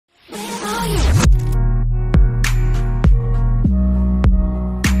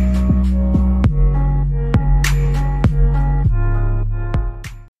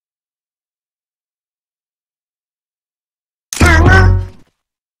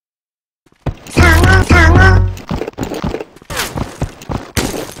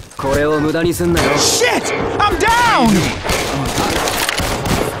Shit! I'm down!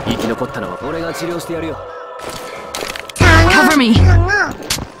 Cover me!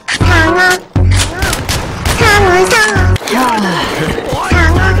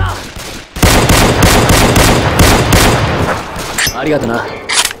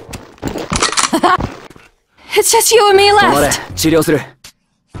 It's just you and me left!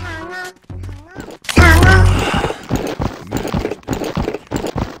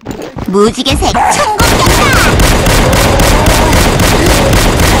 무지개색 천국경다!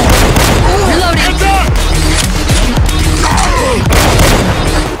 Reloading!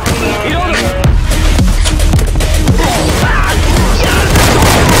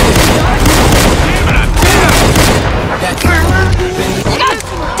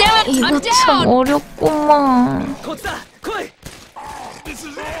 이거 참 어렵구만.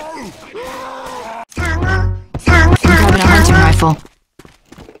 I'm grabbing a hunting rifle.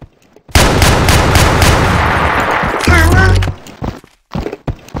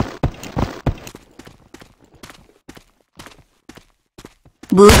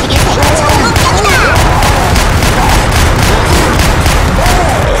 무지개색 천국경다!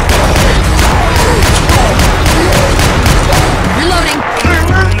 Reloading!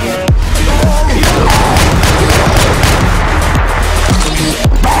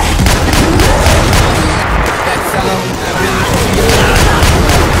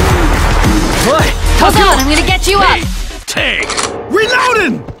 Hold on, I'm gonna get you up! Take!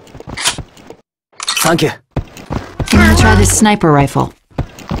 Reloading! Thank you. I'm gonna try this sniper rifle.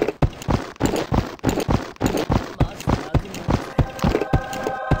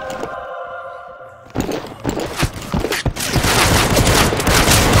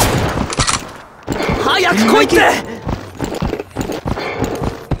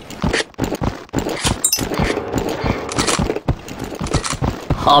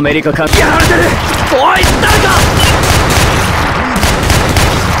 America can. Boy,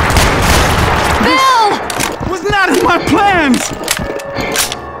 Bill! Was not in my plans!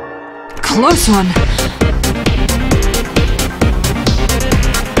 Close one.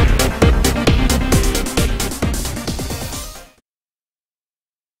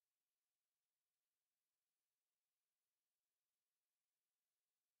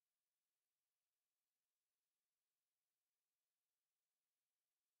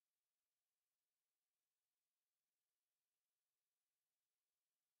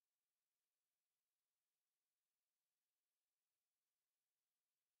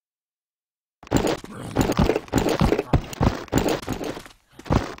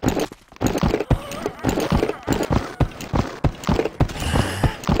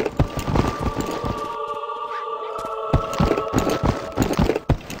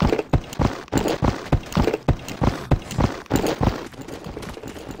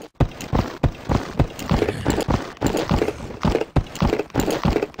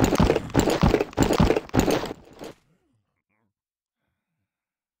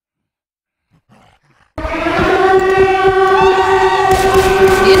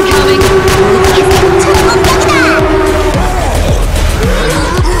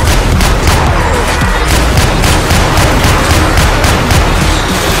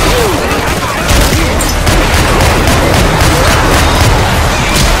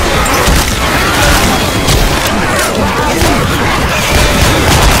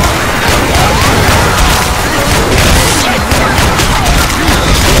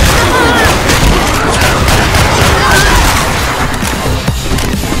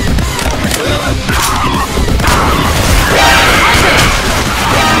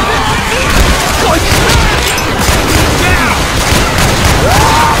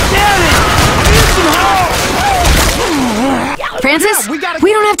 Francis, we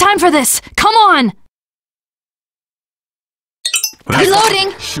don't have time for this. Come on.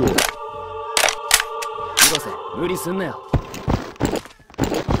 Reloading. Sure.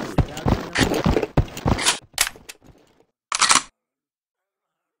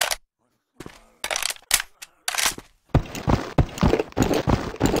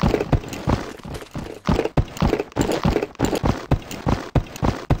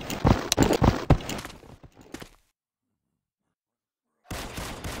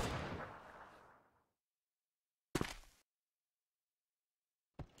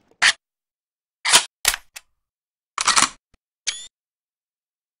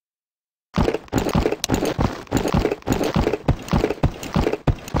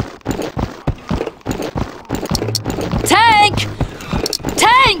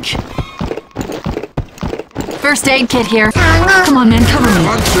 First aid kit here. Come on, man, cover me.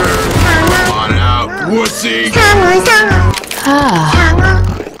 Hunter! Come on out, wussy!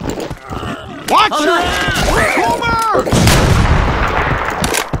 Watch your Homer!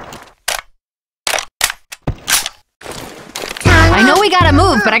 I know we gotta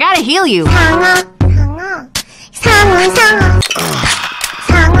move, but I gotta heal you.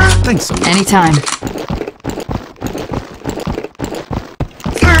 Thanks so much. Anytime.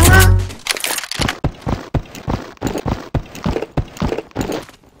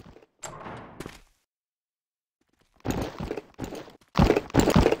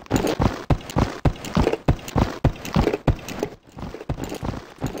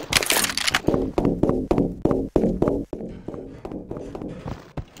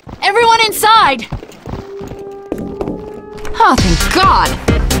 Everyone inside! Oh, thank God!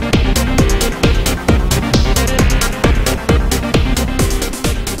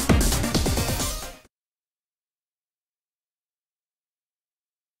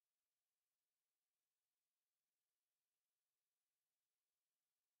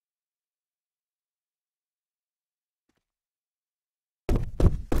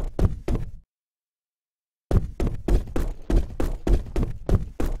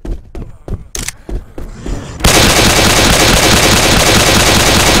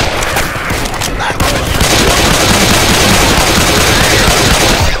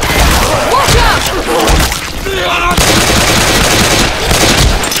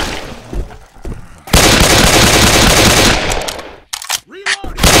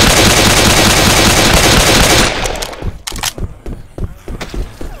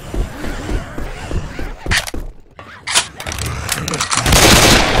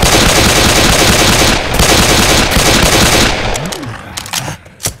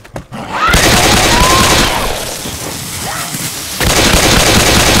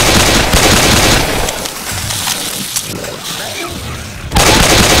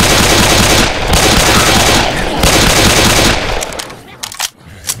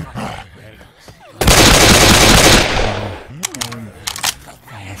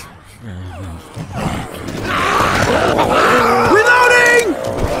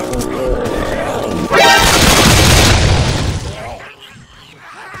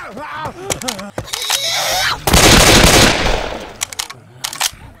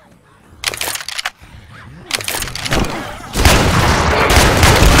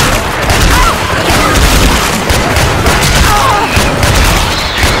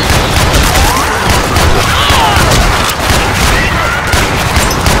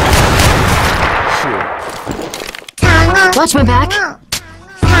 Watch my back.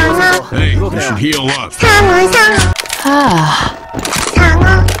 Hey, you should heal up. Ah.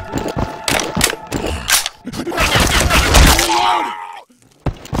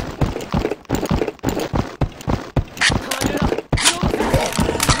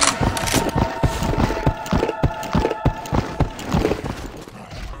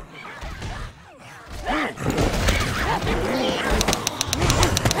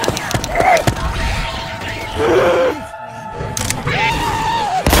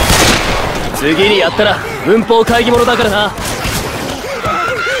次にやったら文法会議者だからな。こ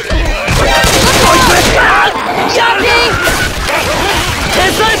いつやるね。手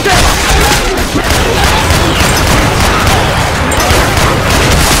伝えって。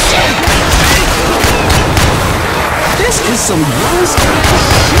This is some worst shit.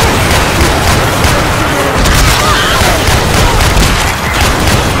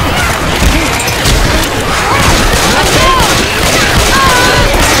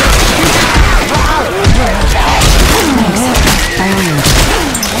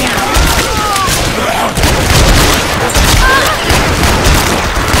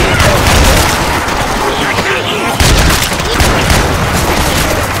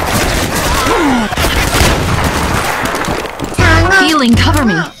 Healing, cover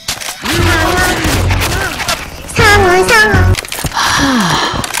me.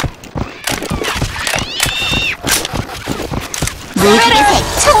 무지개색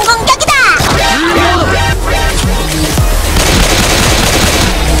총공격이다!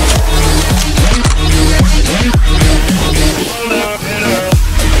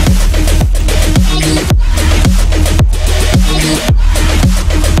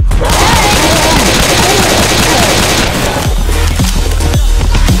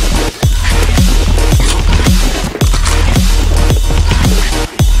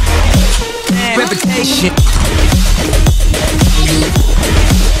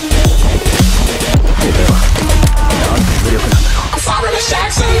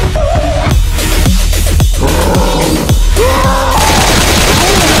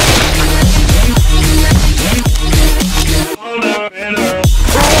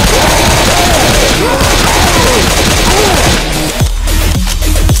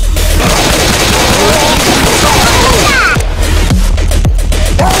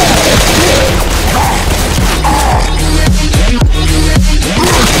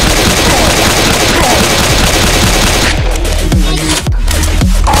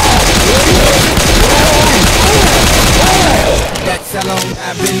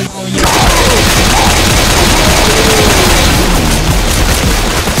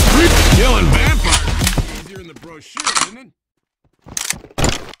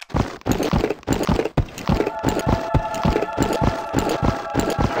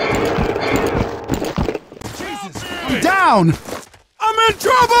 down! I'm in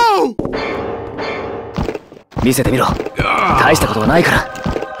trouble! 見せてみろ。大したことはないから。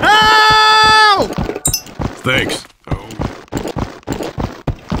 Help! Thanks.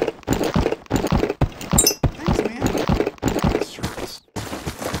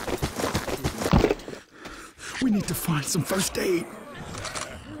 We need to find some first aid.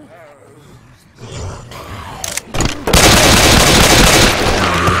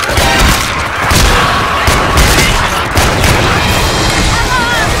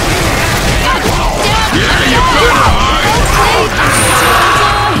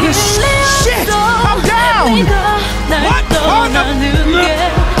 Shit! I'm down! What?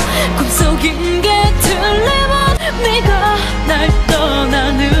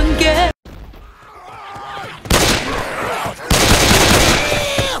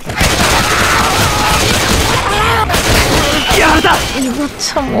 이거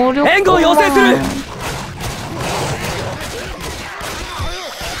참 어렵구나. 앵거 요새들!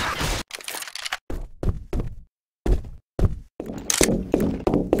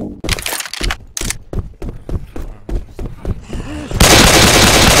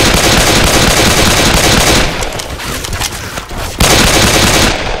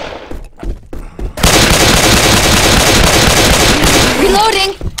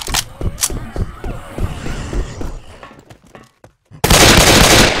 Reloading.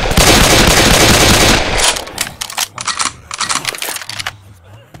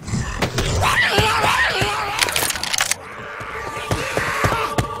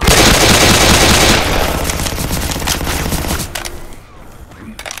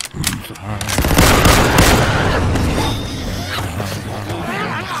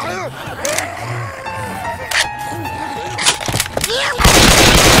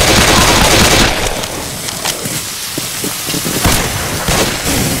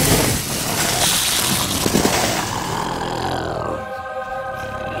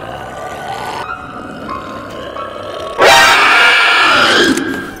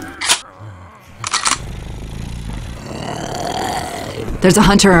 There's a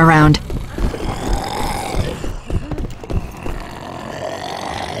hunter around.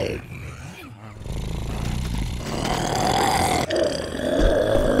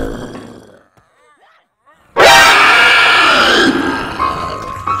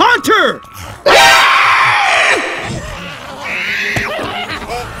 Hunter!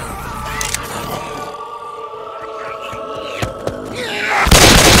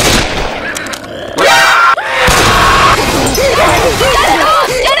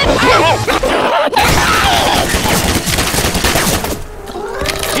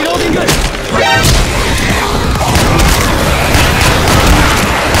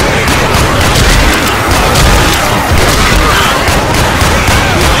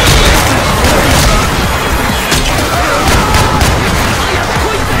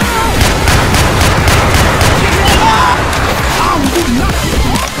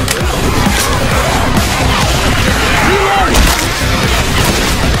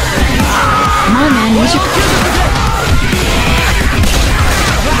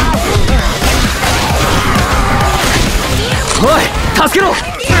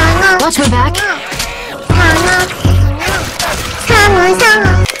 Watch my back.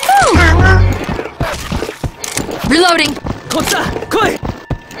 Reloading.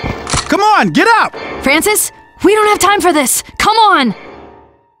 Come on, get up! Francis, we don't have time for this. Come on.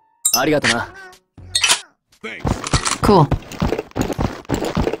 ありがとな。 Cool.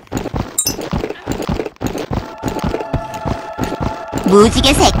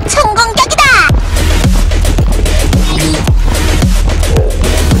 무지개색 총공격이다!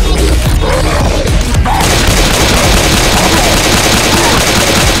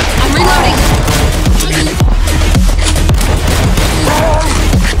 I'm reloading.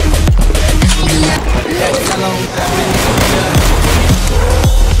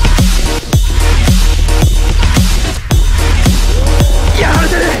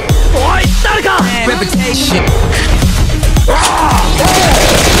 Reputation.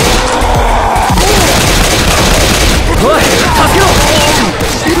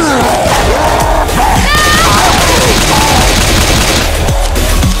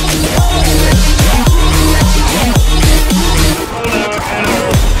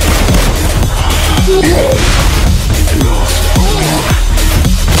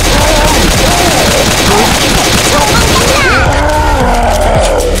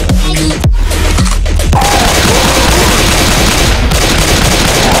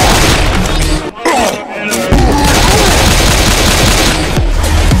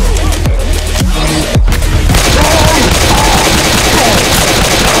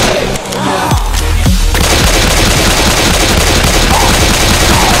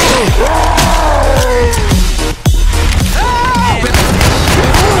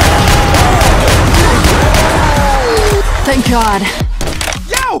 God.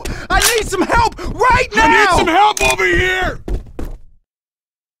 Yo, I need some help right now! I need some help over here!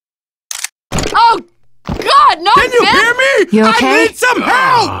 Oh, God, no, Can you hear me? You okay? I need some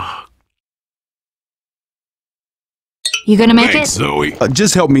help! You gonna make Thanks, it? Zoe.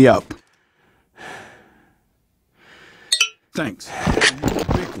 Just help me up. Thanks.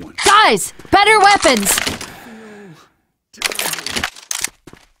 Big one. Guys, better weapons!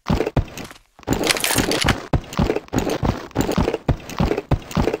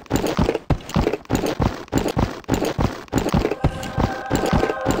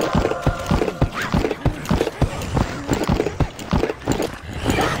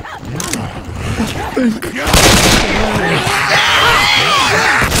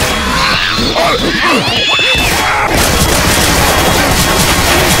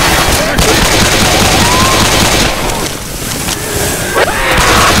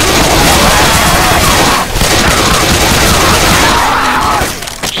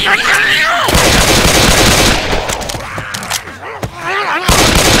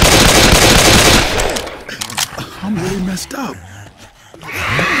 I'm really messed up.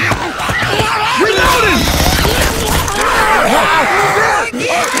 Reloading!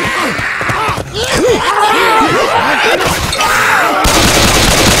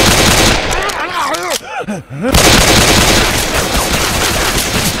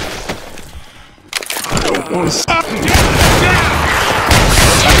 I don't want to stop.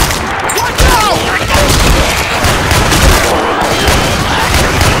 Watch out!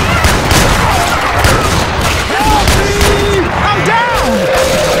 I'm down! I'm down!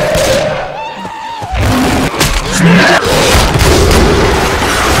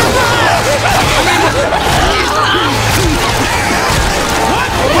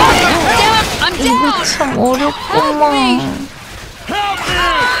 참 어렵구만.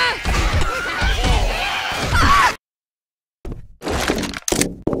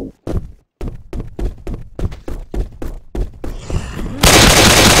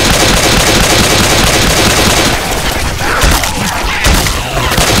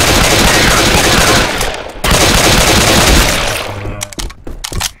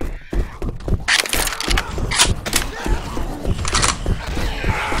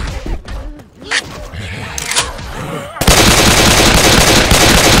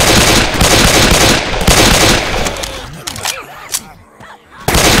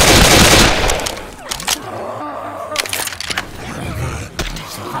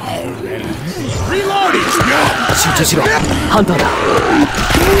 진짜 싫어. 한타다.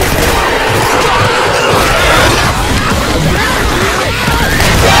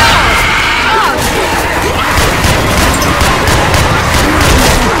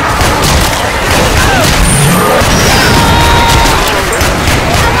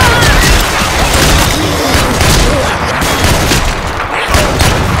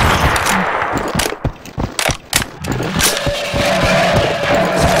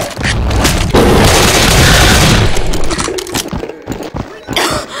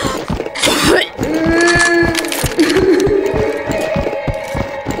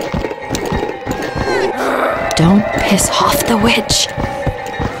 Don't piss off the witch.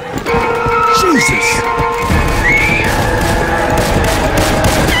 Jesus!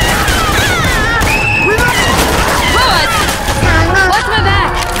 Watch my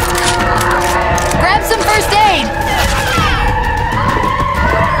back! Grab some first aid!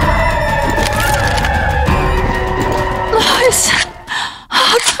 Lois!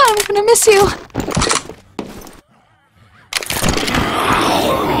 Oh, God, I'm gonna miss you.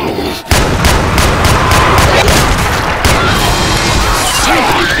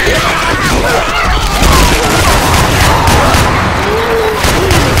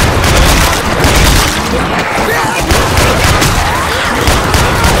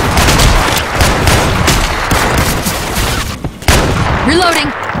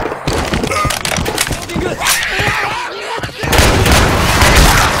 Reloading! Reloading!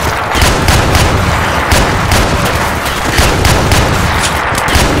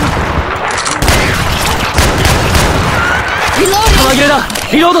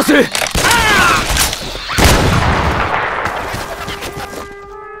 リロードする。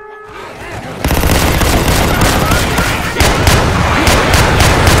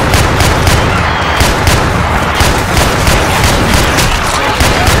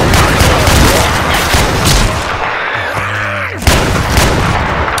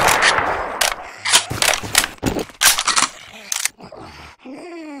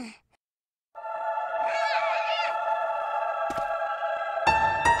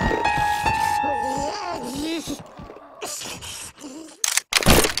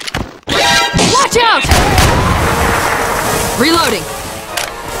Watch out! Reloading.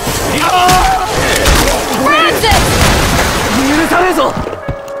 Francis!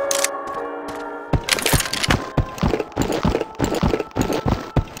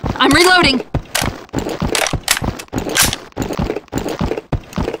 I'm reloading.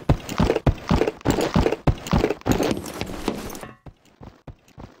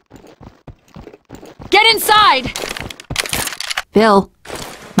 Get inside! Bill,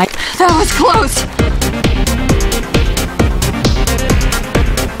 that was close.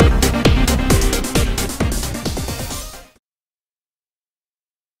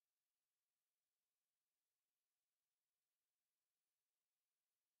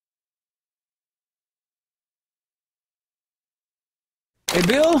 Hey,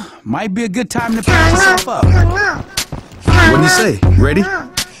 Bill, might be a good time to patch yourself up. What do you say? Ready?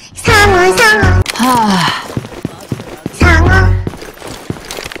 상어 상어 상어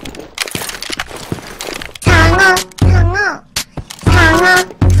상어 상어 상어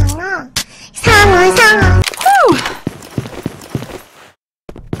상어 상어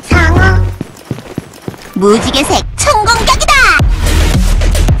상어 무지개색 총공격이다.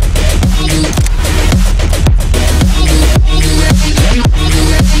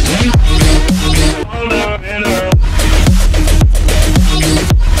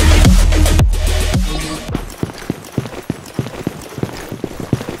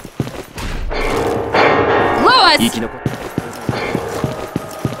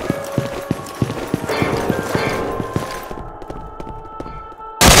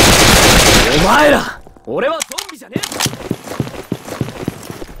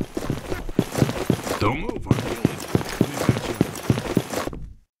 Don't move. I'm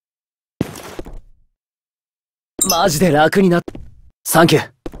マジで楽になっサンキュ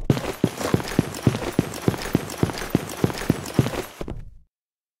ー。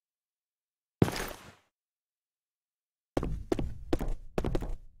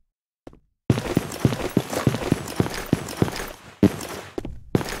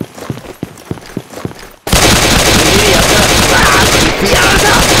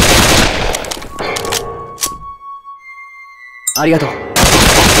ありがとう。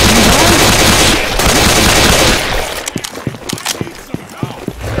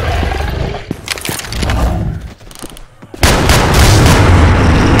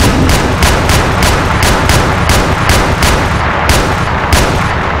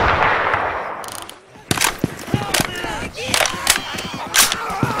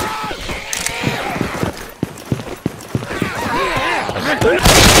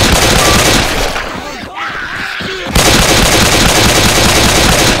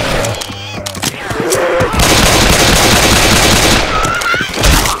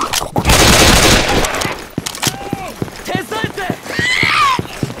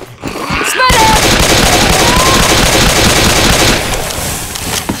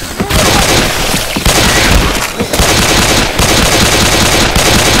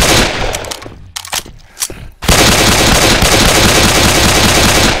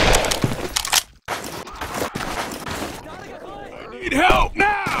need help now!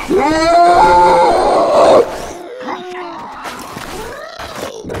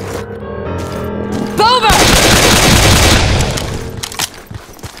 Boomer!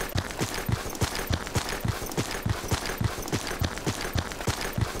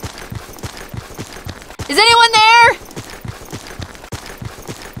 Is anyone there?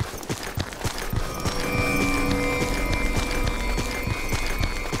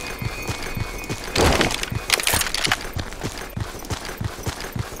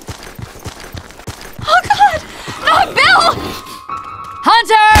 Oh God! Not Bill!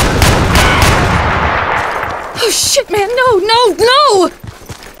 Hunter! Oh shit, man! No! No! No!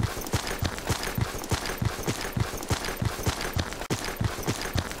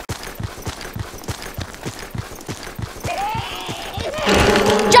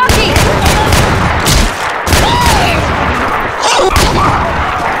 Jockey!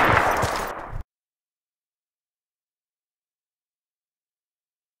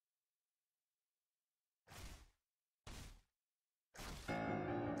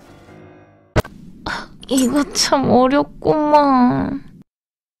 이거 참 어렵구만.